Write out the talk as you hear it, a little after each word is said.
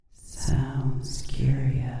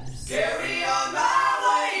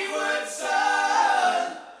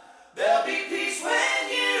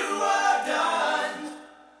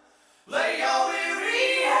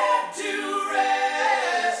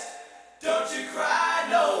you cry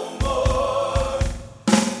no more.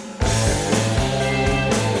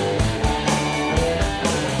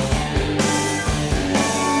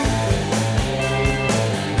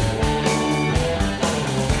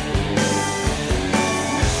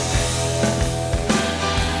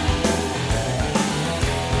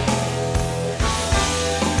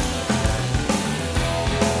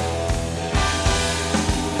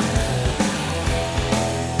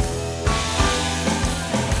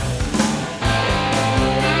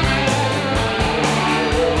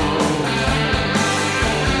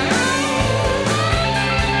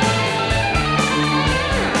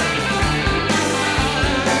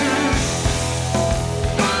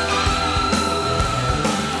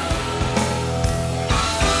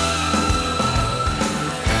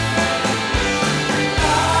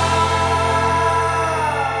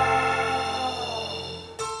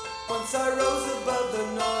 Once I rose above the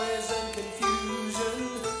noise and confusion,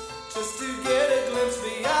 just to get a glimpse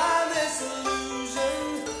beyond this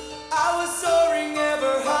illusion. I was soaring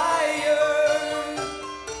ever higher,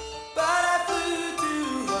 but I flew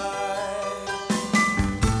too high.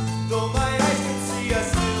 Though my eyes could see, I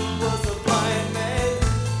still was a blind man.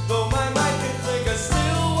 Though my mind could think, I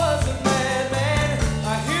still was a madman.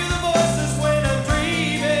 I hear the voices when I'm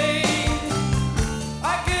dreaming.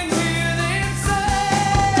 I can hear them say,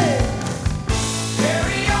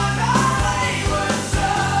 carry on my wayward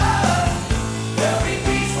son. There'll be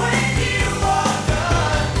peace when you are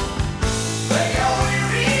done. Lay your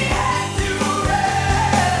weary head to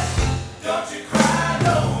rest. Don't you cry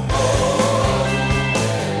no more.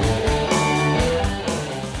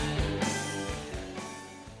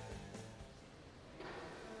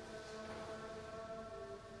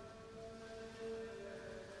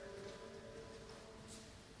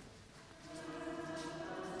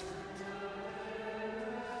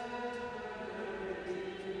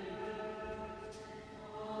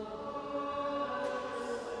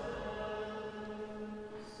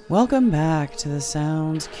 Welcome back to the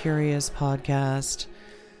Sounds Curious podcast.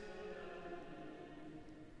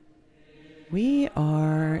 We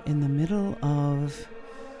are in the middle of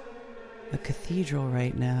a cathedral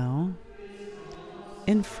right now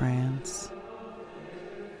in France,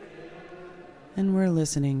 and we're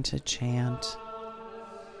listening to chant.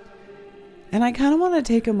 And I kind of want to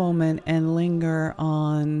take a moment and linger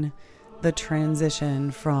on the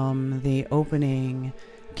transition from the opening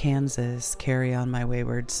Kansas, Carry On My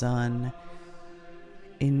Wayward Son,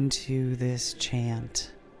 into this chant.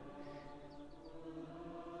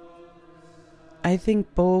 I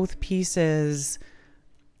think both pieces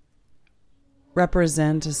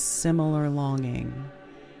represent a similar longing.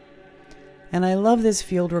 And I love this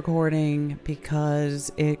field recording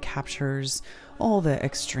because it captures all the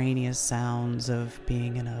extraneous sounds of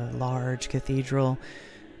being in a large cathedral.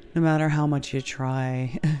 No matter how much you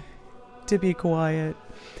try to be quiet,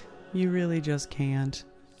 you really just can't.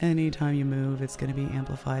 Anytime you move, it's going to be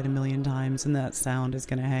amplified a million times, and that sound is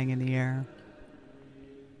going to hang in the air.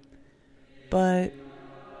 But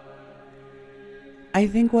I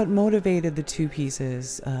think what motivated the two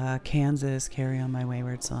pieces, Kansas, Carry On My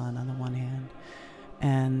Wayward Son on the one hand,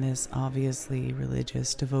 and this obviously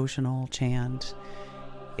religious devotional chant,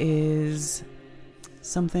 is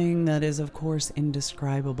something that is, of course,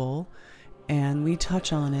 indescribable. And we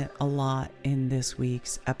touch on it a lot in this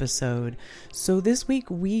week's episode. So this week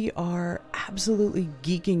we are absolutely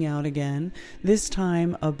geeking out again, this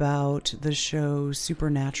time about the show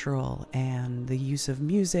Supernatural and the use of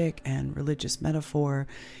music and religious metaphor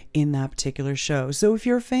in that particular show. So if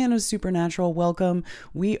you're a fan of Supernatural, welcome.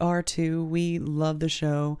 We are too. We love the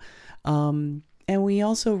show. And we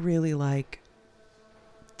also really like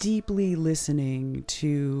deeply listening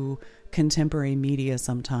to contemporary media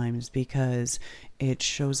sometimes because it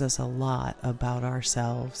shows us a lot about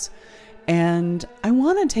ourselves. And I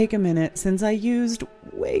want to take a minute, since I used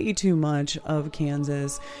way too much of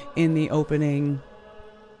Kansas in the opening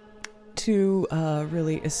to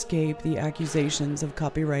really escape the accusations of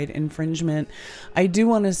copyright infringement. I do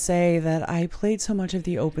want to say that I played so much of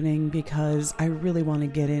the opening because I really want to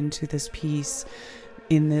get into this piece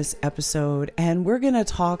in this episode, and we're going to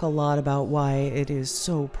talk a lot about why it is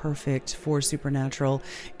so perfect for Supernatural.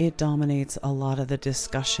 It dominates a lot of the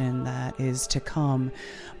discussion that is to come,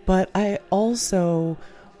 but I also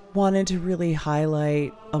wanted to really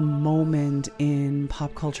highlight a moment in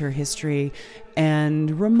pop culture history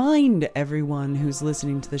and remind everyone who's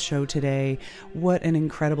listening to the show today what an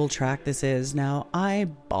incredible track this is. Now, I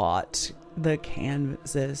bought the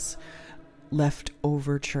Kansas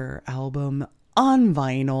Leftoverture album on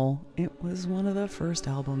vinyl. It was one of the first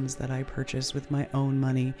albums that I purchased with my own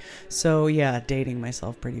money. So yeah, dating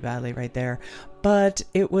myself pretty badly right there. But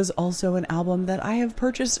it was also an album that I have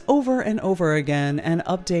purchased over and over again and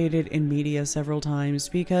updated in media several times,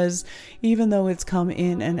 because even though it's come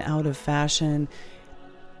in and out of fashion,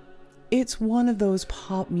 it's one of those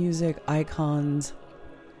pop music icons.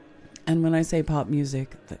 And when I say pop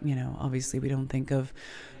music, you know, obviously we don't think of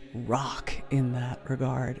rock in that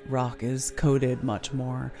regard. Rock is coded much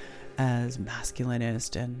more as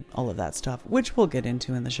masculinist and all of that stuff, which we'll get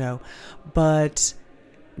into in the show. But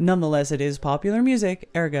nonetheless, it is popular music,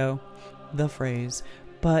 ergo the phrase.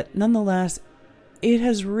 But nonetheless, it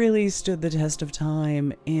has really stood the test of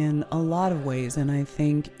time in a lot of ways, and I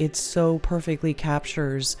think it so perfectly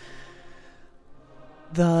captures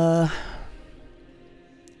the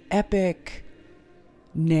epic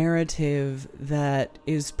narrative that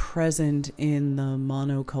is present in the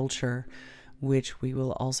monoculture, which we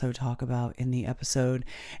will also talk about in the episode.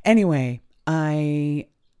 Anyway, I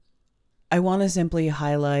want to simply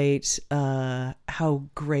highlight how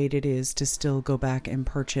great it is to still go back and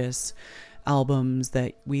purchase albums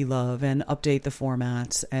that we love and update the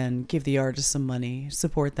formats and give the artists some money,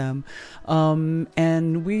 support them.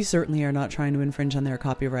 And we certainly are not trying to infringe on their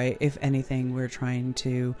copyright. If anything, we're trying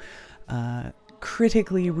to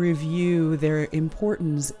critically review their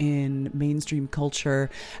importance in mainstream culture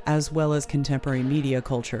as well as contemporary media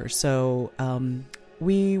culture. So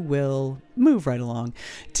we will move right along.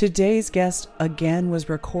 Today's guest again was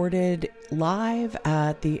recorded live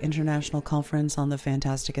at the International Conference on the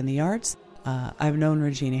Fantastic and the Arts. I've known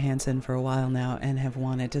Regina Hansen for a while now and have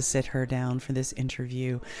wanted to sit her down for this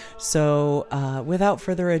interview. So without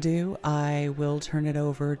further ado, I will turn it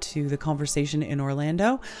over to the conversation in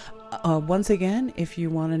Orlando. Once again, if you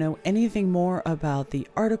want to know anything more about the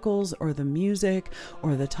articles or the music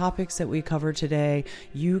or the topics that we cover today,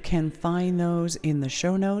 you can find those in the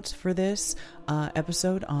show notes for this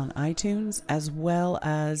episode on iTunes, as well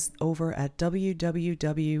as over at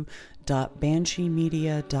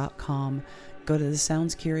www.bansheemedia.com. Go to the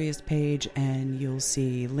Sounds Curious page and you'll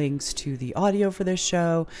see links to the audio for this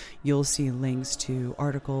show. You'll see links to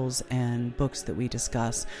articles and books that we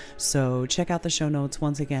discuss. So check out the show notes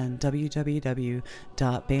once again,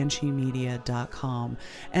 www.bansheemedia.com.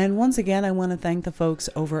 And once again, I want to thank the folks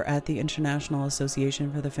over at the International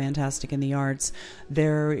Association for the Fantastic and the Arts.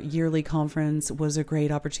 Their yearly conference was a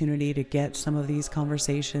great opportunity to get some of these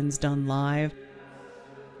conversations done live.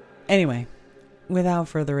 Anyway, without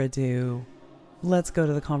further ado, let's go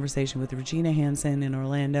to the conversation with Regina Hansen in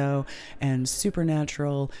Orlando and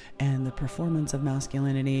Supernatural and the performance of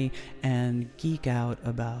masculinity and geek out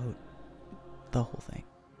about the whole thing.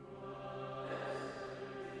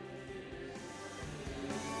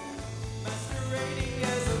 Masquerading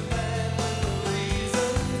as a man with a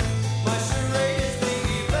reason. My charade is the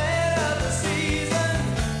event of the season.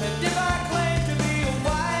 And if I claim to be a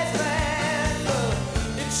wise man,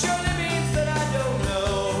 it surely means that I don't know.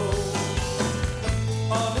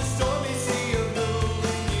 On the stormy sea of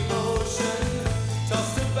moving emotion,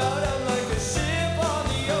 tossed about I'm like a ship on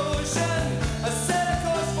the ocean. I set a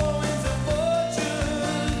course for winds of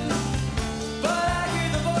fortune, but I hear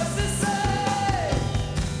the voices say,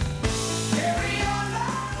 carry on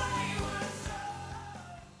my wayward soul.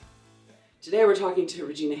 Today we're talking to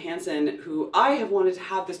Regina Hansen, who I have wanted to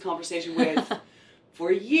have this conversation with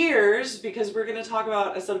for years, because we're going to talk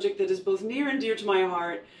about a subject that is both near and dear to my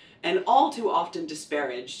heart and all too often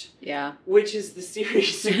disparaged, Yeah. which is the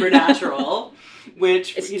series Supernatural,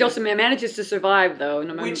 which It still manages to survive, though.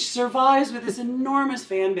 No matter. which survives with this enormous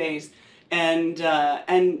fan base, and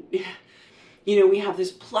you know, we have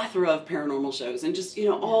this plethora of paranormal shows and just, you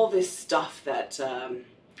know, all this stuff that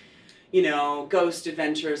you know, ghost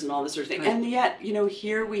adventures and all this sort of thing. Right. And yet, you know,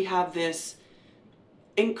 here we have this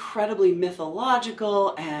incredibly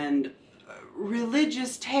mythological and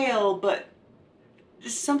religious tale, but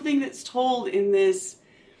something that's told in this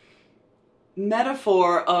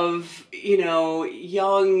metaphor of, you know,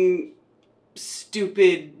 young,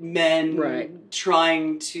 stupid men Right.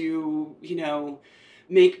 trying to, you know,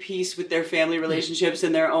 make peace with their family relationships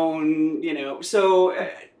and their own, you know. So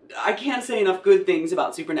I can't say enough good things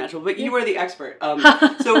about Supernatural, but you are the expert.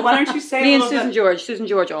 So why don't you say Me a and little Susan bit? George. Susan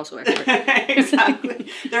George also expert. Exactly.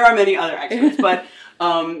 There are many other experts, but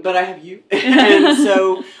I have you. And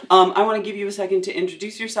so I want to give you a second to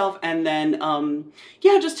introduce yourself, and then,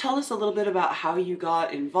 just tell us a little bit about how you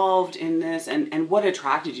got involved in this and what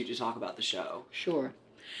attracted you to talk about the show. Sure.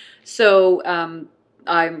 So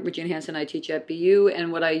I'm Regina Hansen. I teach at BU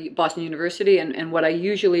and Boston University, and what I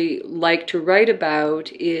usually like to write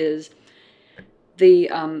about is the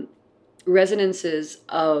resonances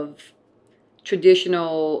of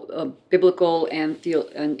traditional biblical and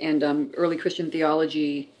early Christian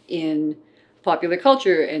theology in popular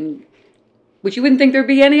culture, and which you wouldn't think there'd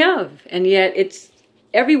be any of, and yet it's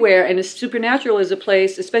everywhere. And Supernatural is a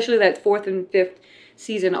place, especially that 4th and 5th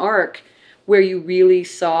season arc, where you really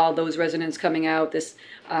saw those resonances coming out. This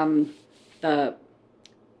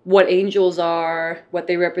what angels are, what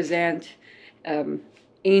they represent,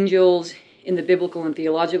 angels in the biblical and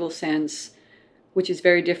theological sense, which is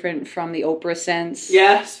very different from the Oprah sense.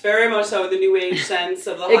 Yes, very much so. The New Age sense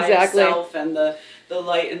of the highest Exactly. self and the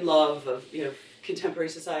light and love of contemporary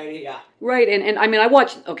society. Yeah. Right, and I mean, I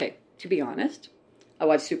watched. Okay, to be honest, I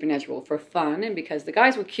watched Supernatural for fun and because the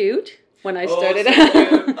guys were cute when I started. Oh, so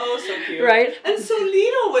cute. Oh, so cute. Right, and so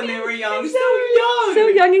little when they were young. So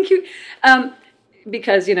young and cute.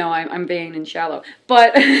 Because I'm vain and shallow,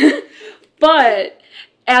 but but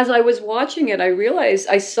as I was watching it, I realized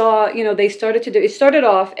I saw they started to do. It started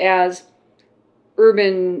off as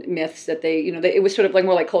urban myths that it was sort of like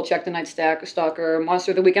more like Kolchak the Night Stalker,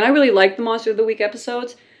 Monster of the Week, and I really liked the Monster of the Week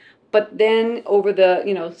episodes. But then over the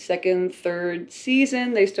 2nd, 3rd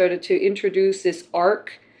season, they started to introduce this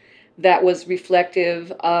arc that was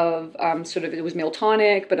reflective of it was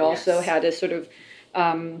Miltonic, but also had a sort of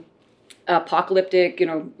apocalyptic,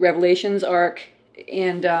 Revelations arc,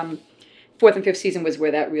 and 4th and 5th season was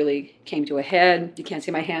where that really came to a head. You can't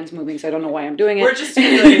see my hands moving, so I don't know why I'm doing it. We're just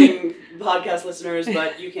stimulating podcast listeners,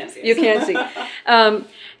 but you can't see us. You can't see.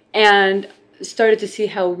 And started to see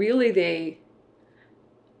how really they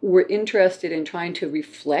were interested in trying to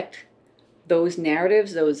reflect those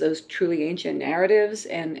narratives, those truly ancient narratives,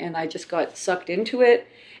 and I just got sucked into it.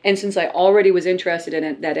 And since I already was interested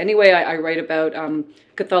in that anyway, I write about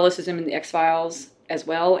Catholicism and the X-Files as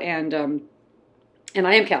well, and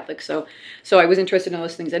I am Catholic, so I was interested in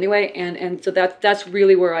those things anyway, and so that's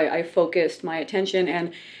really where I focused my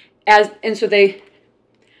attention, so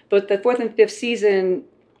but the 4th and 5th season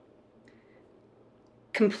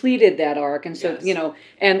completed that arc, and so yes.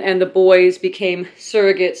 And the boys became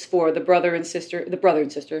surrogates for the brother and sister,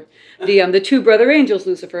 the two brother angels,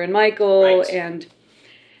 Lucifer and Michael, right.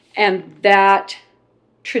 and that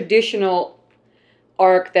traditional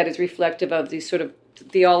arc that is reflective of these sort of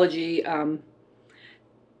theology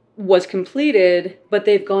was completed, but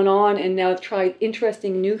they've gone on and now tried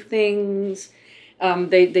interesting new things.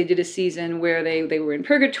 They did a season where they were in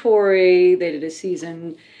purgatory. They did a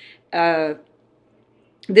season.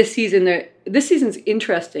 This season's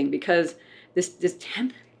interesting because this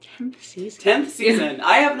 10th season. 10th season.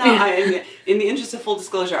 I have not. In the interest of full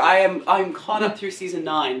disclosure, I'm caught up through season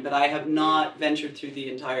 9, but I have not ventured through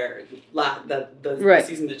the entire the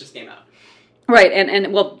season that just came out. Right,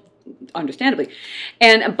 and well, understandably,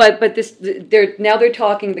 but they're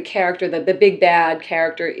talking the character, the big bad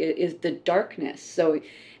character is the darkness. So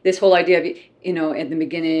this whole idea of in the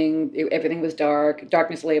beginning everything was dark,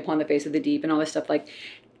 darkness lay upon the face of the deep, and all this stuff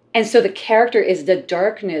and so the character is the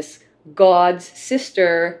darkness, God's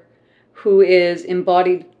sister, who is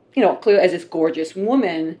embodied, clearly as this gorgeous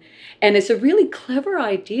woman, and it's a really clever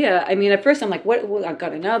idea. I mean, at first I'm like, what? Well, I've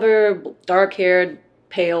got another dark-haired,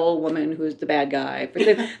 pale woman who's the bad guy.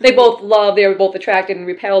 They were both attracted and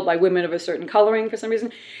repelled by women of a certain coloring for some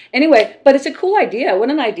reason. Anyway, but it's a cool idea. What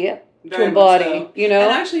an idea to embody, so. And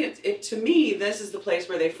actually, to me, this is the place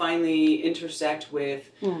where they finally intersect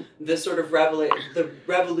with the sort of the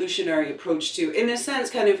revolutionary approach to, in a sense,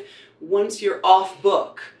 kind of once you're off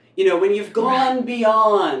book, when you've gone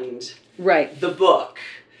beyond the book.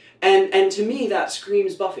 And to me, that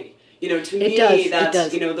screams Buffy. To me,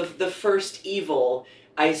 that's, the first evil.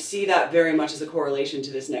 I see that very much as a correlation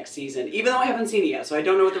to this next season, even though I haven't seen it yet, so I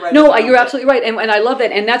don't know what the writers. No, you're absolutely right, and I love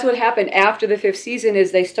that, and that's what happened after the 5th season.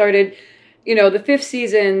 Is they started, the 5th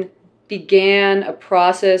season began a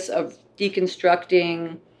process of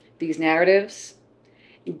deconstructing these narratives,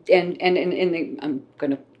 and I'm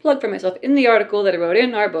going to plug for myself in the article that I wrote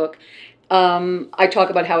in our book. I talk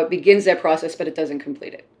about how it begins that process, but it doesn't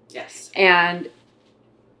complete it. Yes,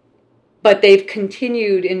 But they've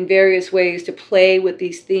continued in various ways to play with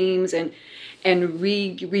these themes and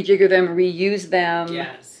rejigger them, reuse them.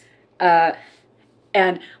 Yes.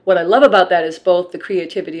 And what I love about that is both the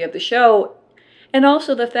creativity of the show and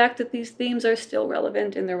also the fact that these themes are still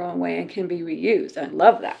relevant in their own way and can be reused. I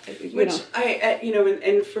love that.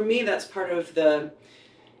 And for me, that's part of the,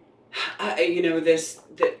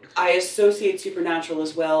 I associate Supernatural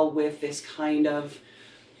as well with this kind of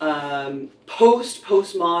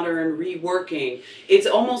postmodern reworking. It's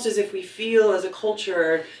almost as if we feel as a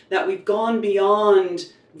culture that we've gone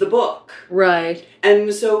beyond the book. Right.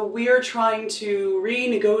 And so we are trying to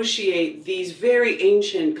renegotiate these very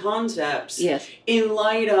ancient concepts Yes. in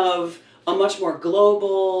light of a much more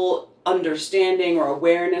global understanding or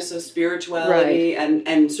awareness of spirituality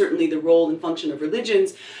and certainly the role and function of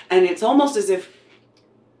religions. And it's almost as if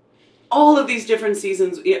all of these different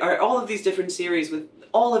seasons, or all of these different series with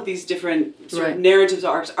all of these different sort of narratives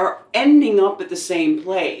arcs are ending up at the same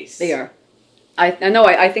place. They are. I know.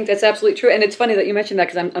 I think that's absolutely true. And it's funny that you mentioned that,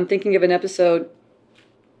 because I'm thinking of an episode,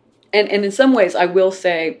 and in some ways I will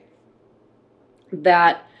say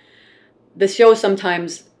that the show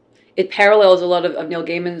sometimes, it parallels a lot of Neil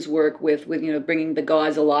Gaiman's work with bringing the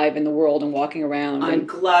gods alive in the world and walking around. I'm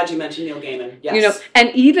glad you mentioned Neil Gaiman. Yes. And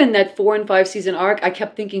even that 4 and 5 season arc, I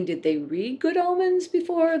kept thinking, did they read Good Omens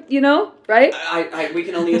before? Right? We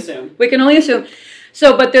can only assume. We can only assume.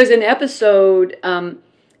 So, but there's an episode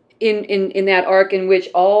in that arc in which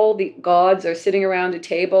all the gods are sitting around a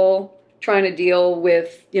table trying to deal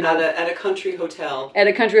with at a country hotel. At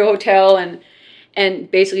a country hotel,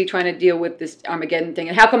 and basically trying to deal with this Armageddon thing,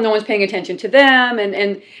 and how come no one's paying attention to them,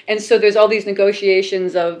 and so there's all these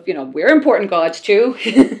negotiations of we're important gods too,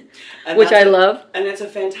 which I love. And it's a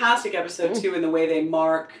fantastic episode too, in the way they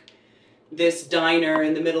mark this diner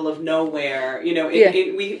in the middle of nowhere.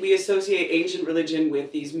 We associate ancient religion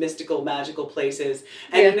with these mystical, magical places,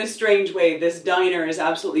 and in a strange way, this diner is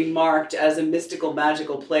absolutely marked as a mystical,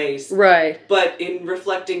 magical place. Right. But in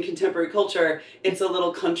reflecting contemporary culture, it's a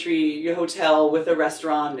little country hotel with a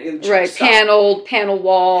restaurant. Right. Panel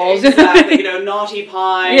walls. Exactly. Naughty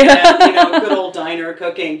pie. And, good old diner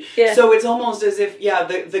cooking. Yeah. So it's almost as if,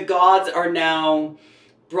 the gods are now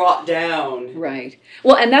brought down. Right.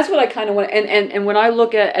 Well, and that's what I kind of want. And when I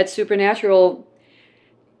look at Supernatural,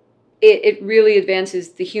 it really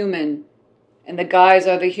advances the human, and the guys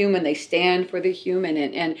are the human. They stand for the human,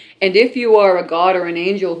 and if you are a god or an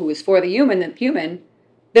angel who is for the human,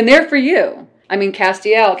 then they're for you. I mean,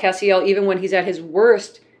 Castiel, even when he's at his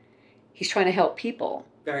worst, he's trying to help people.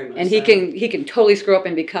 Very much. And so. he can totally screw up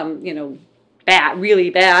and become bad, really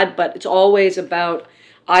bad. But it's always about,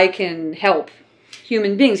 I can help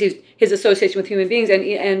human beings. His association with human beings,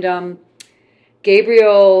 and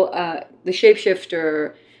Gabriel, the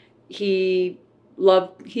shapeshifter, he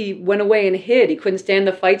went away and hid. He couldn't stand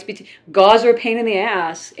the fights. Gods are a pain in the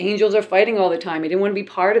ass. Angels are fighting all the time. He didn't want to be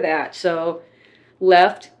part of that, so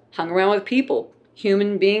left, hung around with people.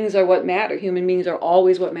 Human beings are what matter. Human beings are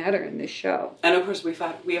always what matter in this show. And of course, we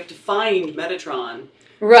have to find Metatron,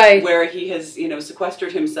 right, where he has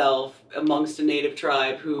sequestered himself amongst a native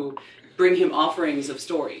tribe who bring him offerings of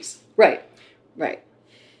stories. Right.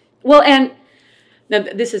 Well, and now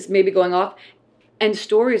this is maybe going off, and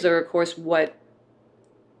stories are, of course, what.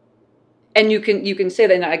 And you can say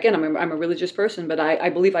that. Now, again, I'm a religious person, but I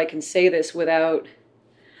believe I can say this without.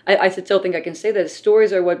 I still think I can say that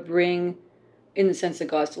stories are what bring, in the sense, the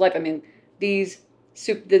gods to life. I mean, the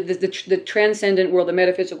transcendent world, the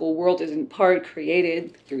metaphysical world, is in part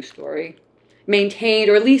created through story, maintained,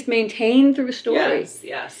 or at least maintained through story.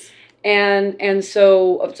 Yes. And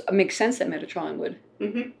so it makes sense that Metatron would.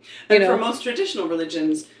 Mm-hmm. And for most traditional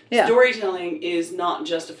religions, storytelling is not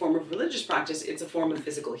just a form of religious practice, it's a form of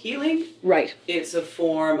physical healing. Right. It's a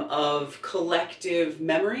form of collective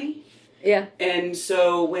memory. Yeah. And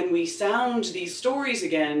so when we sound these stories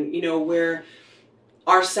again, where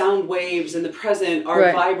our sound waves in the present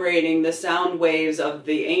are vibrating the sound waves of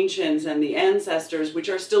the ancients and the ancestors, which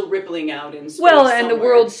are still rippling out in space. Well, and the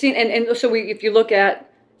world scene, and so if you look at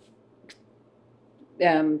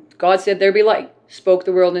God said there be light, spoke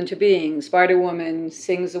the world into being. Spider-Woman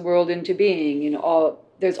sings the world into being.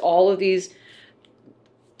 There's all of these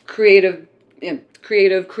creative and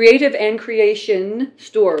creation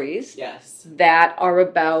stories. Yes. That are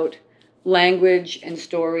about language and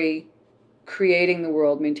story, creating the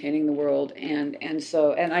world, maintaining the world, and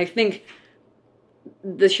I think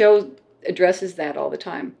the show addresses that all the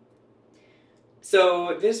time.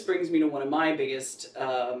 So this brings me to one of my biggest.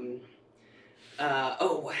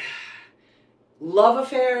 Love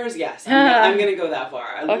affairs, yes. I'm going to go that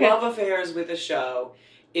far. Okay. Love affairs with a show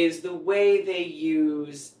is the way they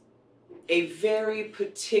use a very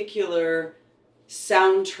particular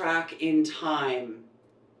soundtrack in time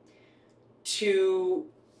to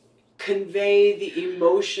convey the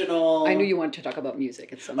emotional... I knew you wanted to talk about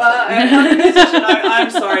music at some point. I'm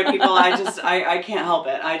sorry, people. I can't help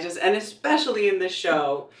it. And especially in this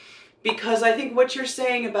show, because I think what you're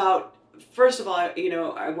saying about... First of all,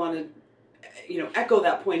 I want to, echo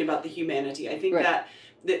that point about the humanity. I think that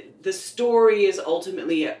the story is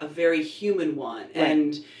ultimately a very human one,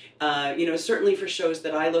 and Certainly for shows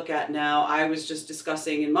that I look at now, I was just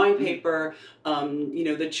discussing in my paper,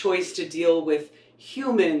 the choice to deal with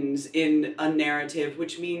humans in a narrative,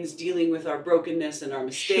 which means dealing with our brokenness and our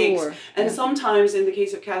mistakes. Sure. And sometimes, in the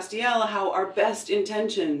case of Castiel, how our best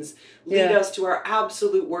intentions lead us to our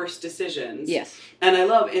absolute worst decisions. Yes. And I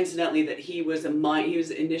love, incidentally, that he was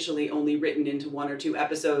initially only written into 1 or 2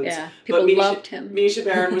 episodes. Yeah, people loved him. Misha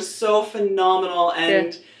Baron was so phenomenal,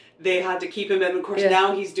 and they had to keep him. And of course,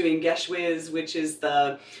 now he's doing Geschwiz, which is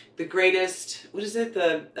the greatest. What is it?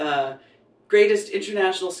 The greatest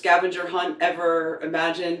international scavenger hunt ever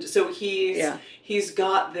imagined. So he's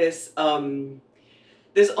got this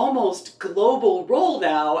this almost global role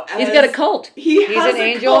now. He's got a cult. He's an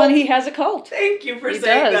angel cult. And he has a cult. Thank you for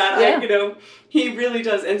saying that. Yeah. He really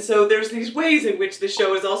does. And so there's these ways in which the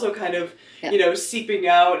show is also kind of, seeping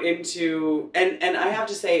out into, and I have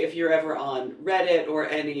to say, if you're ever on Reddit or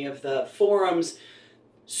any of the forums,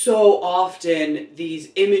 so often these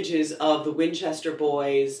images of the Winchester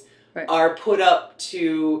boys are put up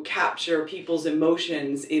to capture people's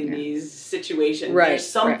emotions in these situations. Right. There's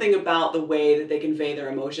something about the way that they convey their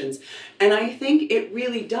emotions. And I think it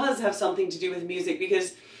really does have something to do with music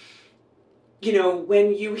because,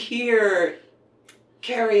 when you hear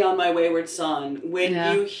Carry On My Wayward Son, when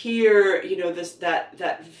you hear,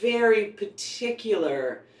 that very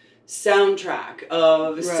particular soundtrack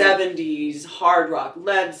of 70s hard rock,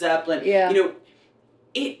 Led Zeppelin,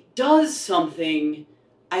 it does something,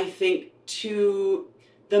 I think, to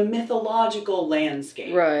the mythological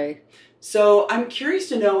landscape. Right. So I'm curious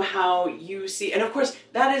to know how you see, and of course,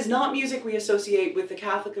 that is not music we associate with the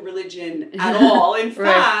Catholic religion at all. In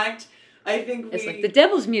fact, I think it's like the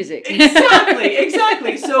devil's music.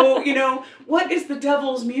 Exactly. So, what is the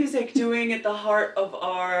devil's music doing at the heart of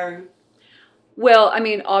our... Well, I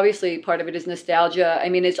mean, obviously, part of it is nostalgia. I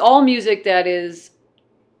mean, it's all music that is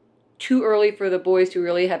too early for the boys to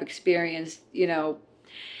really have experienced,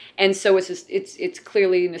 And so it's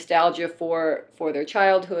clearly nostalgia for their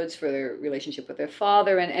childhoods, for their relationship with their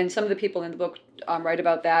father, and some of the people in the book write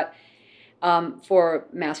about that, for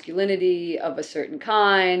masculinity of a certain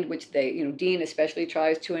kind, which Dean especially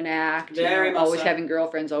tries to enact. Always having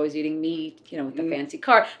girlfriends, always eating meat, with the fancy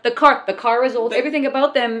car. The car is old. Everything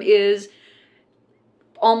about them is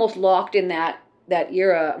almost locked in that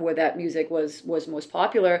era where that music was most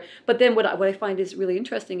popular. But then what I find is really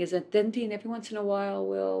interesting is that then Dean every once in a while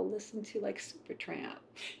will listen to like Supertramp,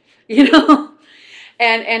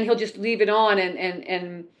 and he'll just leave it on.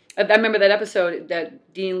 And I remember that episode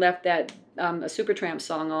that Dean left that a Supertramp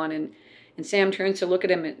song on, and Sam turns to look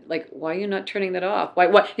at him and like, why are you not turning that off?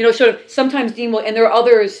 Why? Sort of sometimes Dean will, and there are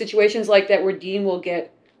other situations like that where Dean will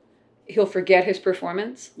he'll forget his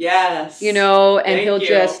performance. Yes. And he'll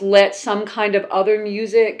just let some kind of other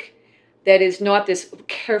music that is not this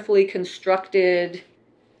carefully constructed,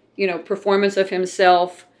 performance of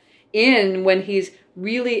himself in when he's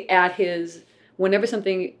really at his,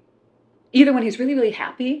 either when he's really, really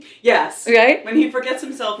happy. Yes. Right? When he forgets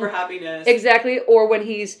himself for happiness. Exactly. Or when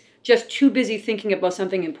he's just too busy thinking about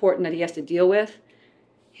something important that he has to deal with,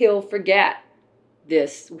 he'll forget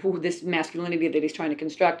this masculinity that he's trying to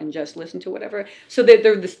construct and just listen to whatever. So that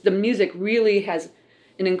the music really has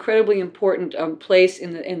an incredibly important place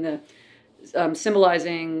in the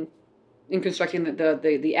symbolizing, in constructing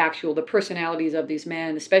the personalities of these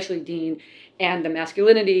men, especially Dean, and the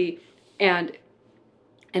masculinity, and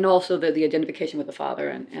also the identification with the father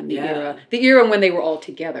and the era when they were all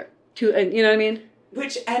together. And you know what I mean?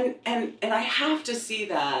 Which and I have to see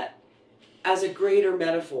that as a greater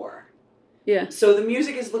metaphor. Yeah. So the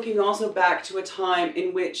music is looking also back to a time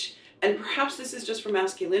in which, and perhaps this is just for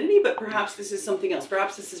masculinity, but perhaps this is something else.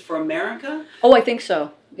 Perhaps this is for America. Oh, I think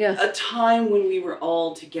so. Yeah. A time when we were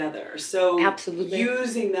all together. So absolutely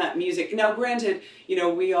using that music. Now, granted,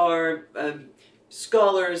 we are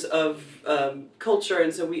scholars of culture,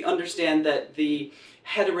 and so we understand that the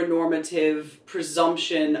heteronormative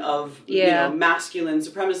presume of masculine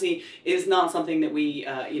supremacy is not something that we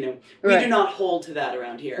do not hold to that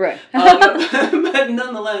around here. Right. But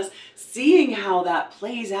nonetheless, seeing how that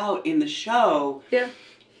plays out in the show,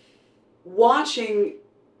 watching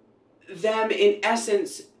them in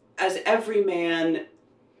essence as every man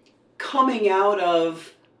coming out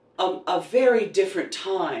of a very different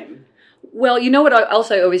time. Well, you know what else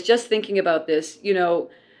I was just thinking about this.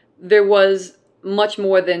 There was much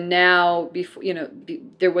more than now. Before,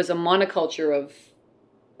 there was a monoculture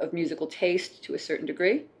of musical taste to a certain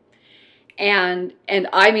degree, and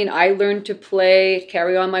I mean, I learned to play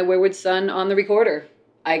 "Carry On My Wayward Son" on the recorder.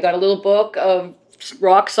 I got a little book of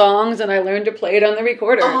rock songs, and I learned to play it on the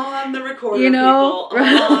recorder. On the recorder, people.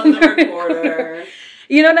 On the recorder.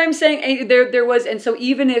 You know what I'm saying? And there was, and so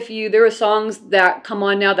even if there are songs that come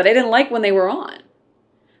on now that I didn't like when they were on,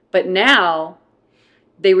 but now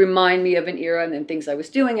they remind me of an era and then things I was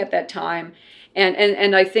doing at that time.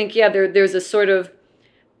 And I think, yeah, there's a sort of,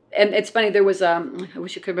 and it's funny, there was, I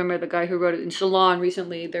wish I could remember the guy who wrote it in Salon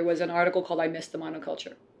recently, there was an article called I Miss the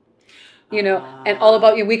Monoculture. You know, and all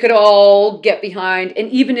about, we could all get behind, and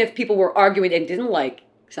even if people were arguing and didn't like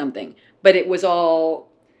something, but it was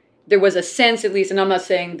all, there was a sense at least, and I'm not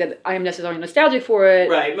saying that I am necessarily nostalgic for it.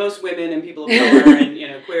 Right, most women and people of color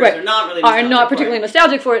and, queers right. are not really nostalgic are not particularly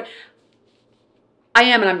nostalgic for it. I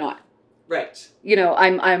am and I'm not. Right.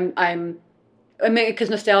 I mean, because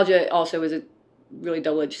nostalgia also is a really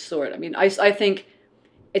double-edged sword. I mean, I think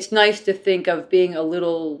it's nice to think of being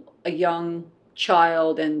a young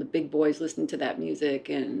child and the big boys listening to that music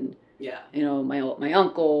and, my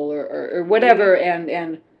uncle or whatever.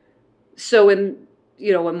 And so when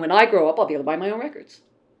I grow up, I'll be able to buy my own records.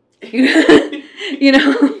 You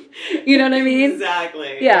know what I mean?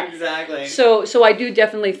 Exactly. Yeah. Exactly. So I do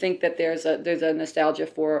definitely think that there's a nostalgia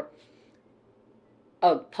for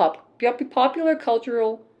a pop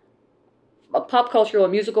culture, a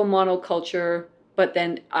musical monoculture, but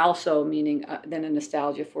then also meaning then a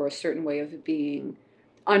nostalgia for a certain way of being,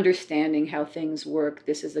 understanding how things work.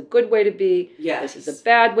 This is a good way to be. Yes. This is a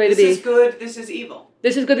bad way to be. This is good. This is evil.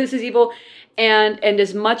 This is good. This is evil. And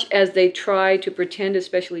as much as they try to pretend,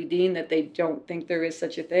 especially Dean, that they don't think there is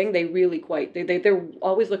such a thing, they really they're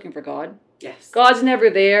always looking for God. Yes. God's never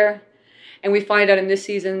there. And we find out in this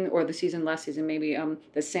season, or last season maybe,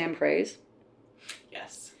 that Sam prays.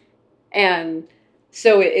 Yes. And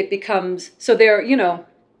so it becomes, so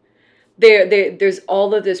there's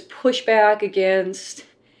all of this pushback against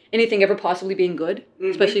anything ever possibly being good,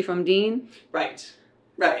 especially from Dean. Right.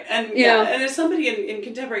 Right. And and as somebody in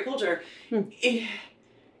contemporary culture,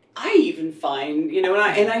 I even find, and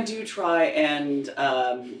I do try and,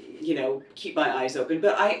 keep my eyes open,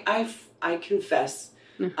 but I confess,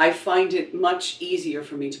 I find it much easier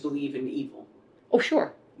for me to believe in evil. Oh,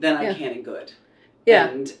 sure. Than I can in good.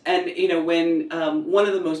 Yeah. And when one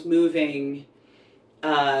of the most moving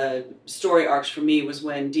story arcs for me was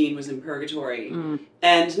when Dean was in purgatory.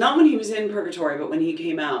 And not when he was in purgatory, but when he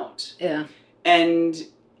came out. Yeah. And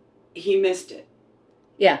he missed it.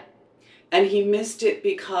 Yeah. And he missed it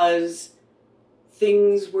because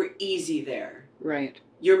things were easy there. Right.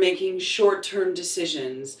 You're making short-term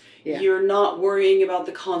decisions. Yeah. You're not worrying about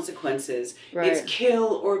the consequences. Right. It's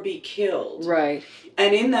kill or be killed. Right.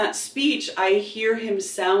 And in that speech, I hear him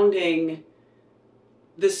sounding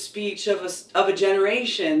the speech of a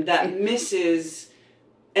generation that misses.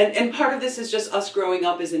 And part of this is just us growing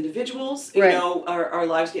up as individuals. Right. Our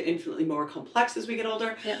lives get infinitely more complex as we get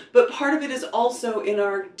older. Yeah. But part of it is also in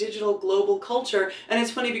our digital global culture. And it's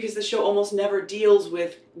funny because the show almost never deals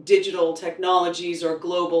with digital technologies or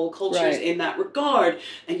global cultures in that regard.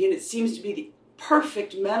 And yet it seems to be the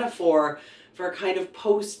perfect metaphor for a kind of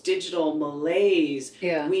post-digital malaise.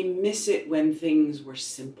 Yeah. We miss it when things were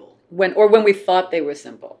simple. When we thought they were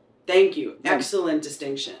simple. Thank you. Excellent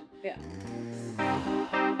distinction. Yeah.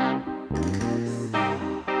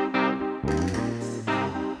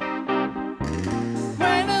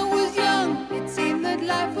 When I was young, it seemed that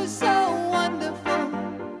life was so wonderful,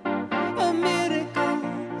 a miracle.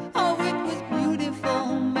 Oh, it was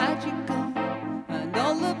beautiful, magical, and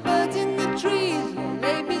all the birds in the trees,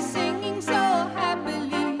 they be singing so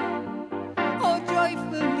happily, oh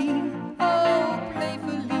joyfully, oh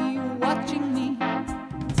playfully, watching me.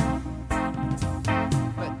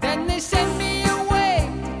 But then they sent me away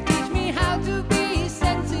to teach me how to be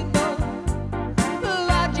sensible,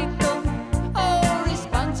 logical, oh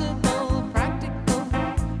responsible, practical.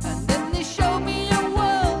 And then they showed me a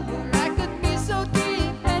world where I could be so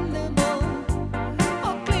dependable,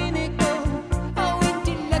 oh clinical, oh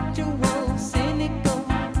intellectual, cynical.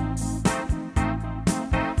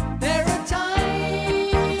 There are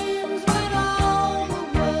times when all the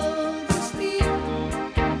world's asleep,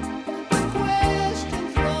 the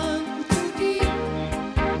questions run too deep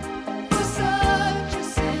for such a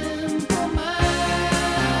simple mind.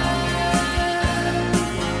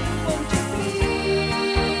 Won't you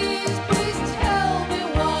please tell me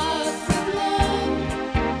what we've learned?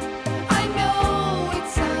 I know it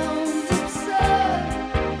sounds absurd,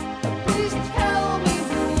 but please tell me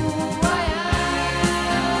who I am.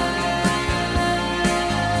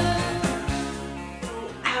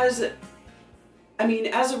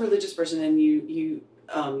 As a religious person, and you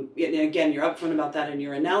and again, you're upfront about that in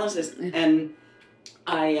your analysis, and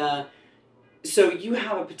so you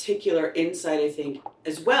have a particular insight, I think,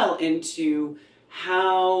 as well into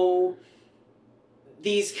how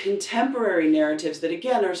these contemporary narratives that,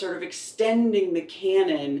 again, are sort of extending the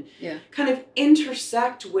canon, kind of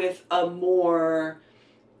intersect with a more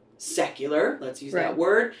secular, let's use that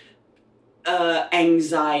word,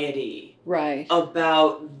 anxiety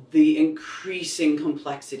about the increasing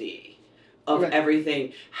complexity of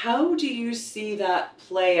everything. How do you see that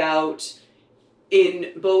play out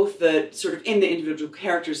in both the sort of in the individual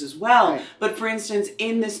characters as well? But for instance,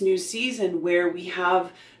 in this new season where we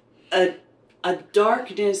have a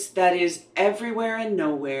darkness that is everywhere and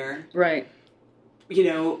nowhere, you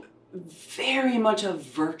know, very much a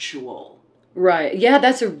virtual. Yeah,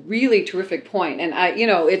 that's a really terrific point. And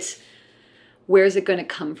it's, where's it going to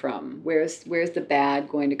come from? Where's the bad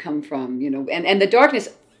going to come from? You know, and the darkness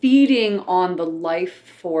feeding on the life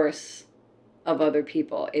force of other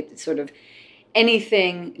people. It's sort of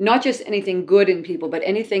anything, not just anything good in people, but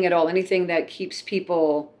anything at all, anything that keeps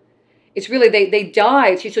people. It's really, they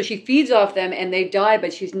die. So she feeds off them and they die,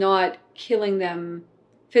 but she's not killing them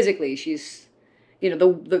physically. She's, you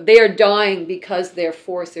know, they are dying because their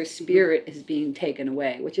force, their spirit is being taken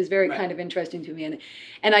away, which is very kind of interesting to me.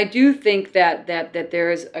 And I do think that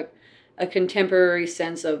there is a contemporary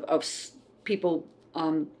sense of people,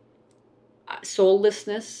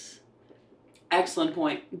 soullessness. Excellent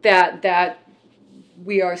point. That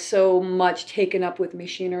we are so much taken up with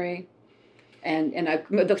machinery. And I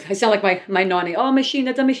sound like my nanny. Oh, machine,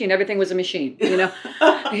 that's a machine. Everything was a machine, you know.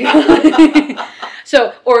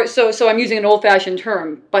 So I'm using an old-fashioned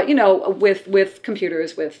term, but you know, with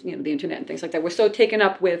computers, with you know the internet and things like that, we're so taken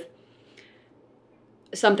up with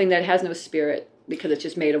something that has no spirit because it's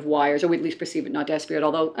just made of wires, or we at least perceive it not to have spirit.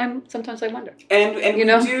 Although sometimes I wonder. And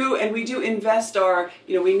we do invest our,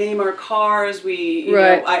 you know, we name our cars. You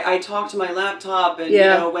know, I talk to my laptop, and you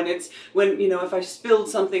know, if I spilled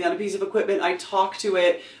something on a piece of equipment, I talk to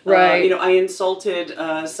it. You know, I insulted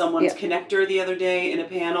someone's connector the other day in a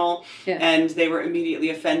panel, and they were immediately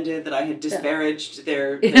offended that I had disparaged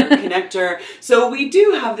their connector. So we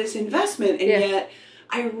do have this investment, and yet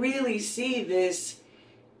I really see this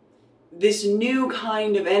new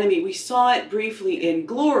kind of enemy. We saw it briefly in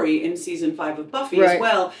Glory in season 5 of Buffy as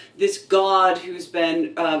well. This god who's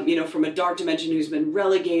been, you know, from a dark dimension, who's been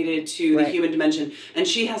relegated to the human dimension, and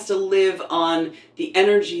she has to live on the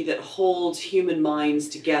energy that holds human minds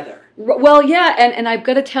together. Well, yeah, and I've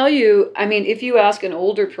got to tell you, I mean, if you ask an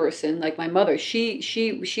older person like my mother,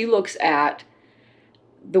 she looks at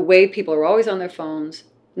the way people are always on their phones,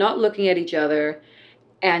 not looking at each other.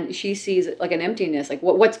 And she sees like an emptiness, like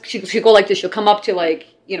she'll go like this. She'll come up to like,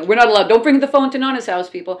 you know, we're not allowed. Don't bring the phone to Nana's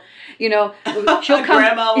house, people. You know, she'll come.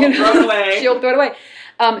 Grandma will throw it away. She'll throw it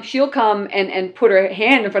away. She'll come and put her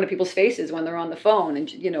hand in front of people's faces when they're on the phone,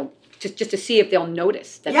 and you know, just to see if they'll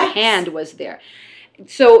notice that the hand was there.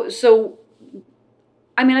 So,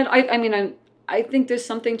 I mean, I think there's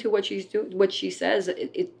something to what she's doing. What she says,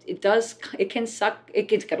 it can suck.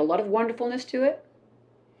 It's got a lot of wonderfulness to it.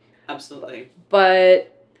 Absolutely.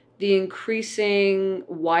 But the increasing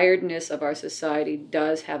wiredness of our society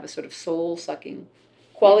does have a sort of soul-sucking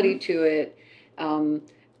quality to it.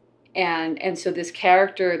 And so this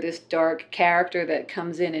character, this dark character that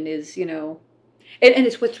comes in and is, you know... And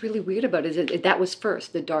it's what's really weird about it is that was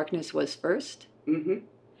first. The darkness was first. Mm-hmm.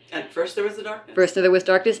 At first there was the darkness. First there was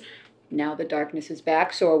darkness. Now the darkness is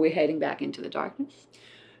back. So are we heading back into the darkness?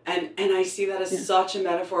 And I see that as such a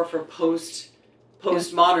metaphor for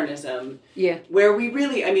postmodernism, where we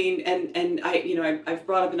really, I mean, and I, you know, I've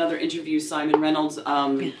brought up in other interviews Simon Reynolds'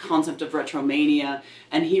 concept of retromania,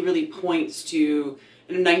 and he really points to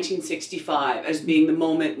 1965 as being the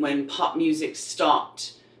moment when pop music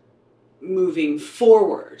stopped moving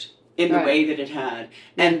forward in the way that it had,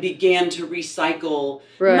 and began to recycle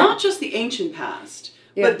not just the ancient past,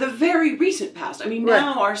 but the very recent past. I mean,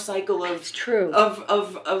 now our cycle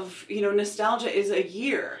of you know, nostalgia is a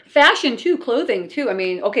year. Fashion too, clothing too. I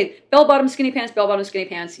mean, okay, bell-bottom skinny pants,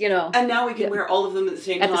 you know. And now we can wear all of them at the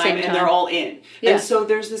same time, and they're all in. Yeah. And so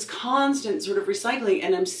there's this constant sort of recycling,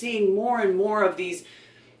 and I'm seeing more and more of these.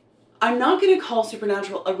 I'm not going to call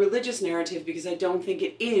Supernatural a religious narrative because I don't think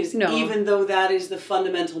it is, even though that is the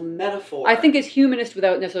fundamental metaphor. I think it's humanist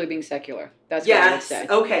without necessarily being secular. That's what I would say.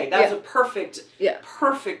 Okay, that's a perfect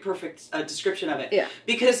description of it. Yeah.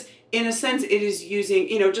 Because in a sense, it is using,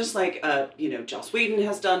 you know, just like, you know, Joss Whedon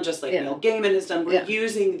has done, just like Neil Gaiman has done, we're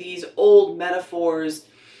using these old metaphors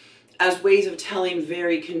as ways of telling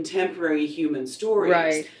very contemporary human stories.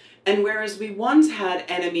 Right. And whereas we once had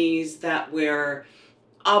enemies that were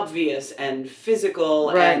obvious and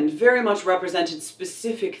physical and very much represented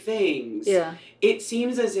specific things, it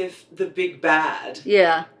seems as if the big bad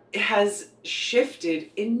has shifted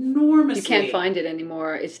enormously. You can't find it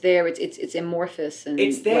anymore. It's there. It's amorphous and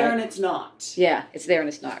It's there right. and it's not. Yeah, it's there and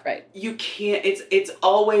it's not, right. You can't, it's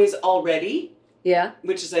always already, Yeah,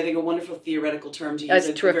 which is, I think, a wonderful theoretical term to use. that's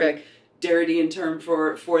It's a very terrific. Derridean term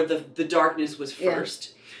for the darkness was Yeah.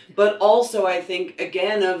 first. But also, I think,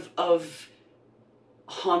 again, of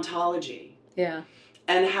hauntology. Yeah,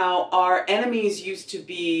 And how our enemies used to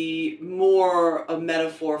be more a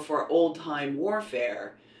metaphor for old-time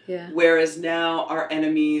warfare, yeah, whereas now our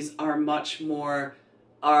enemies are much more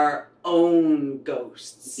our own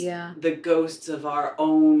ghosts. yeah, The ghosts of our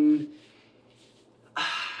own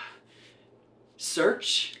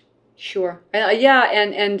search. sure. Yeah,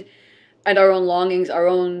 and our own longings, our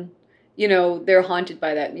own, they're haunted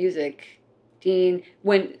by that music. Dean,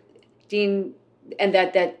 and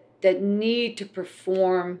that need to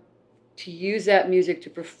perform, to use that music to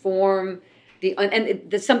perform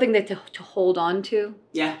there's something that to hold on to.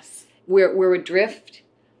 Yes. We're adrift,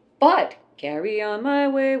 but carry on my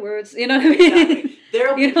waywards. You know what I mean? Exactly.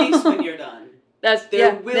 There'll be You know? peace when you're done.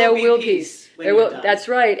 There will be peace. when There you're will. done. That's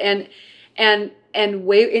right. And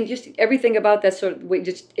just everything about that sort of way.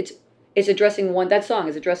 Just it's addressing one. That song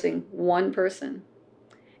is addressing one person,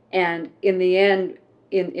 and in the end,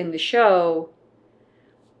 in the show,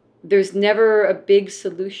 there's never a big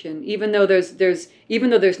solution. Even though there's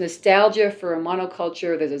nostalgia for a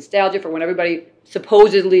monoculture, there's nostalgia for when everybody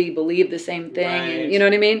supposedly believed the same thing, Right. and you know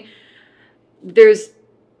what I mean. There's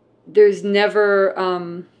never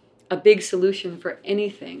a big solution for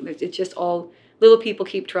anything. It's just all little people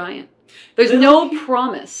keep trying. There's no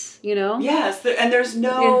promise, Yes, and there's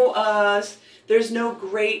no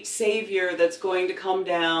great savior that's going to come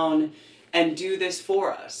down and do this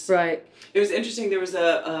for us. Right. It was interesting. There was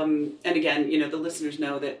and again, the listeners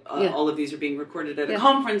know that all of these are being recorded at a Yeah.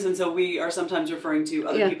 conference, and so we are sometimes referring to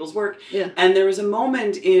other Yeah. people's work. Yeah. And there was a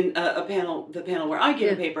moment in the panel where I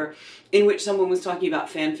gave a paper, in which someone was talking about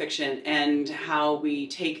fan fiction and how we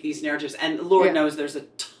take these narratives. And Lord Yeah. knows there's a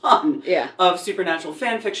ton Yeah. of supernatural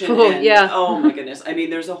fan fiction. Oh, and, yeah. oh my goodness. I mean,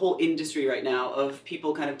 there's a whole industry right now of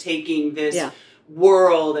people kind of taking this Yeah.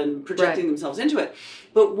 world and projecting Right. themselves into it.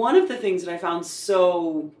 But one of the things that I found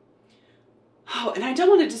and I don't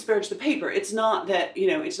want to disparage the paper. It's not that,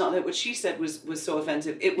 it's not that what she said was so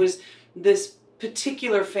offensive. It was this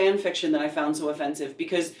particular fan fiction that I found so offensive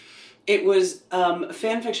because it was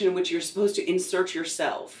fan fiction in which you're supposed to insert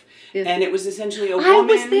yourself. Yeah. And it was essentially a I woman.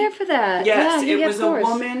 was there for that. Yes, yeah, it was of course. a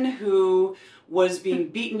woman who was being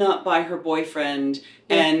beaten up by her boyfriend,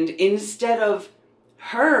 Yeah. and instead of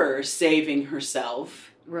her saving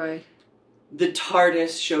herself, Right. the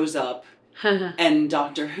TARDIS shows up and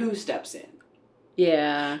Doctor Who steps in.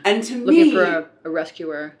 Yeah. And to Looking me, for a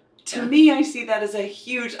rescuer. to me, I see that as a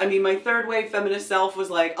huge. I mean, my third wave feminist self was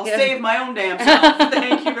like, "I'll Yeah. save my own damn self.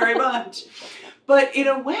 Thank you very much." But in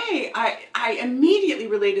a way, I immediately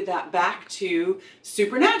related that back to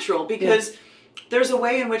Supernatural because there's a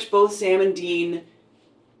way in which both Sam and Dean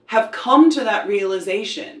have come to that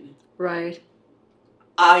realization. Right.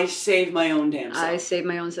 I save my own damn self. I save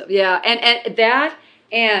my own self. Yeah, and that,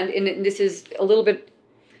 and this is a little bit.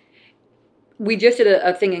 We just did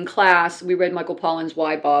a thing in class. We read Michael Pollan's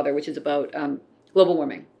 "Why Bother," which is about global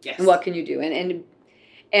warming Yes. and what can you do,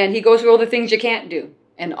 and he goes through all the things you can't do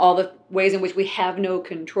and all the ways in which we have no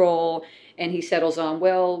control. And he settles on,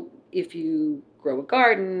 well, if you grow a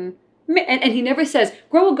garden, and he never says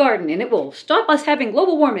grow a garden and it will stop us having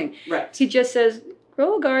global warming. Right. He just says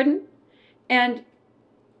grow a garden, and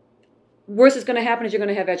worst is going to happen is you're going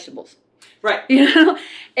to have vegetables. Right.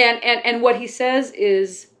 And what he says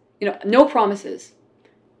is, no promises,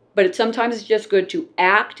 but sometimes it's just good to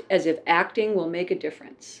act as if acting will make a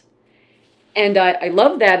difference. And I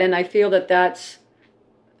love that, and I feel that that's,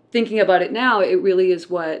 thinking about it now, it really is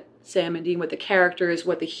what Sam and Dean, what the characters,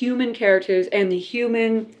 what the human characters and the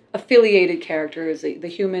human affiliated characters, the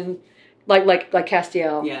human, like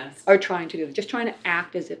Castiel, Yes. are trying to do. They're just trying to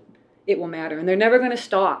act as if it will matter, and they're never going to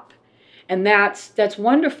stop. And that's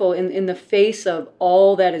wonderful in the face of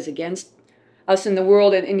all that is against us in the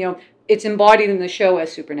world, and it's embodied in the show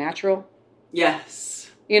as supernatural.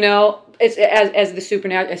 Yes. It's as the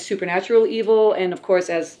supernatural evil, and of course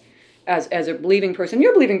as a believing person.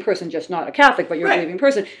 You're a believing person, just not a Catholic, but you're Right. a believing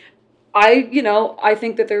person. I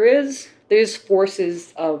think that there's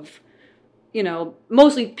forces of,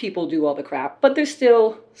 mostly people do all the crap, but there's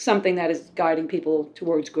still something that is guiding people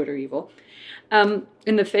towards good or evil.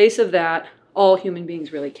 In the face of that, all human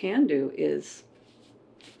beings really can do is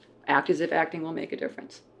act as if acting will make a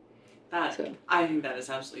difference. I think that is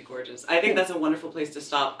absolutely gorgeous. I think that's a wonderful place to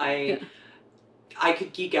stop. I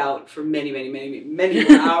could geek out for many, many, many, many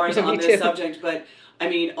more hours Me on too. this subject, but I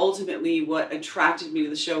mean, ultimately, what attracted me to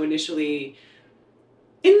the show initially,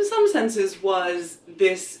 in some senses, was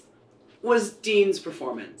Dean's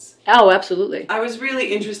performance. Oh, absolutely. I was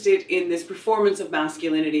really interested in this performance of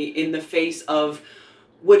masculinity in the face of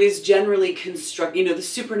what is generally the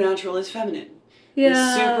supernatural is feminine. Yeah.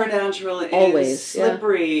 The supernatural Always, is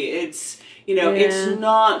slippery. Yeah. It's, it's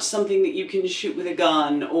not something that you can shoot with a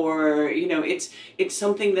gun, or, it's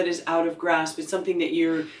something that is out of grasp. It's something that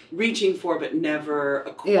you're reaching for but never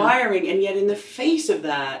acquiring. And yet in the face of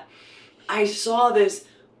that, I saw this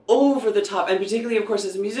over the top, and particularly, of course,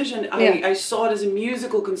 as a musician, I saw it as a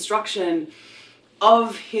musical construction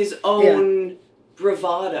of his own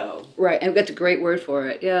bravado. Right, and that's a great word for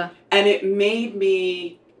it, yeah. And it made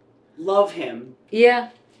me love him. Yeah.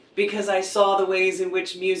 Because I saw the ways in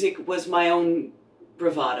which music was my own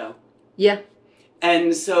bravado. Yeah.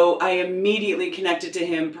 And so I immediately connected to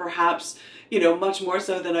him, perhaps, much more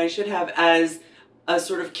so than I should have, as a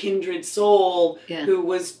sort of kindred soul who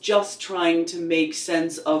was just trying to make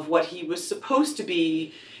sense of what he was supposed to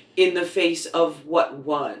be in the face of what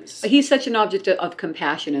was. He's such an object of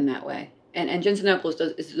compassion in that way. And Jensen Ackles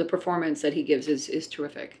the performance that he gives is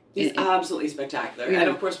terrific. He's absolutely spectacular. And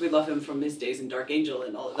of course we love him from his days in Dark Angel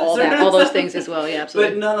and all of that. All those things as well, yeah,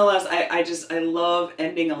 absolutely. But nonetheless, I love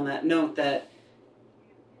ending on that note that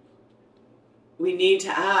we need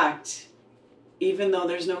to act, even though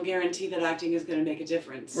there's no guarantee that acting is going to make a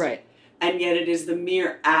difference. Right. And yet it is the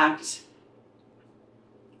mere act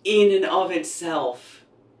in and of itself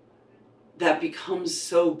that becomes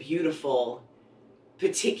so beautiful,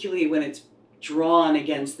 particularly when it's drawn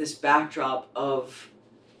against this backdrop of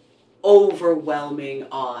overwhelming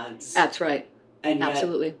odds. That's right. And yet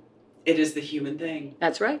absolutely. It is the human thing.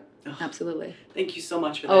 That's right. Oh, absolutely. Thank you so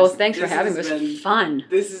much for this. Oh, thanks for having me. It was fun.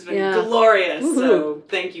 This has been glorious. Woo-hoo. So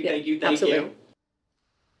thank you, thank you, thank absolutely. you.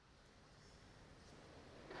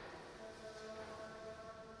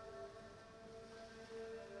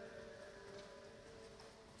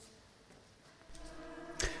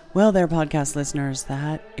 Well, there, podcast listeners,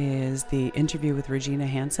 that is the interview with Regina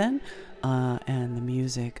Hansen and the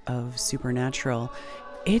music of Supernatural.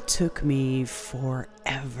 It took me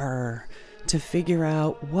forever to figure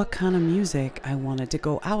out what kind of music I wanted to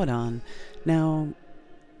go out on. Now,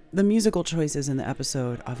 the musical choices in the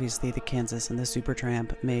episode, obviously the Kansas and the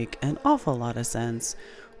Supertramp, make an awful lot of sense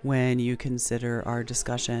when you consider our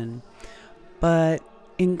discussion. But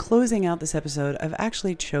in closing out this episode, I've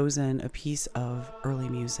actually chosen a piece of early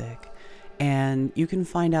music, and you can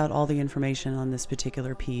find out all the information on this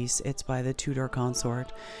particular piece. It's by the Tudor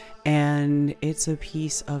Consort, and it's a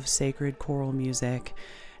piece of sacred choral music.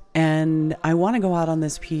 And I want to go out on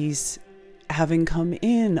this piece having come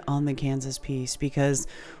in on the Kansas piece because,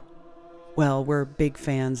 well, we're big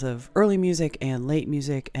fans of early music and late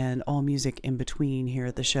music and all music in between here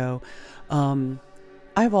at the show.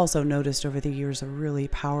 I've also noticed over the years a really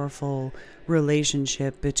powerful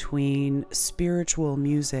relationship between spiritual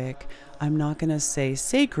music. I'm not going to say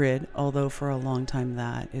sacred, although for a long time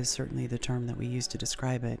that is certainly the term that we use to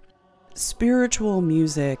describe it. Spiritual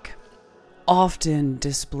music often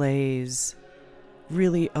displays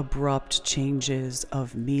really abrupt changes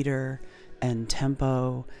of meter and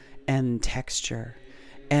tempo and texture.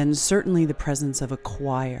 And certainly the presence of a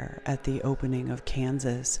choir at the opening of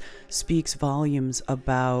Kansas speaks volumes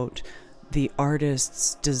about the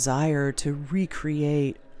artist's desire to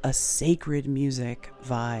recreate a sacred music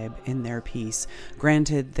vibe in their piece.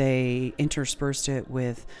 Granted, they interspersed it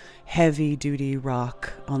with heavy-duty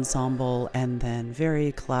rock ensemble and then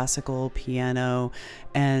very classical piano,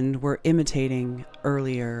 and were imitating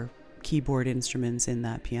earlier keyboard instruments in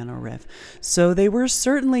that piano riff. So they were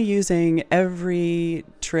certainly using every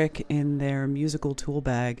trick in their musical tool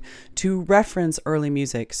bag to reference early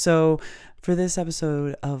music. So for this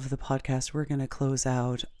episode of the podcast, we're going to close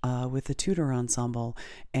out with the Tudor Ensemble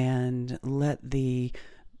and let the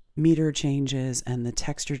meter changes and the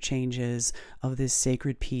texture changes of this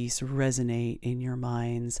sacred piece resonate in your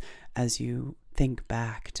minds as you think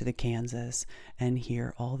back to the Kansas and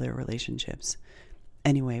hear all their relationships.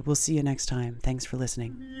 Anyway, we'll see you next time. Thanks for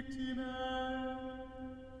listening.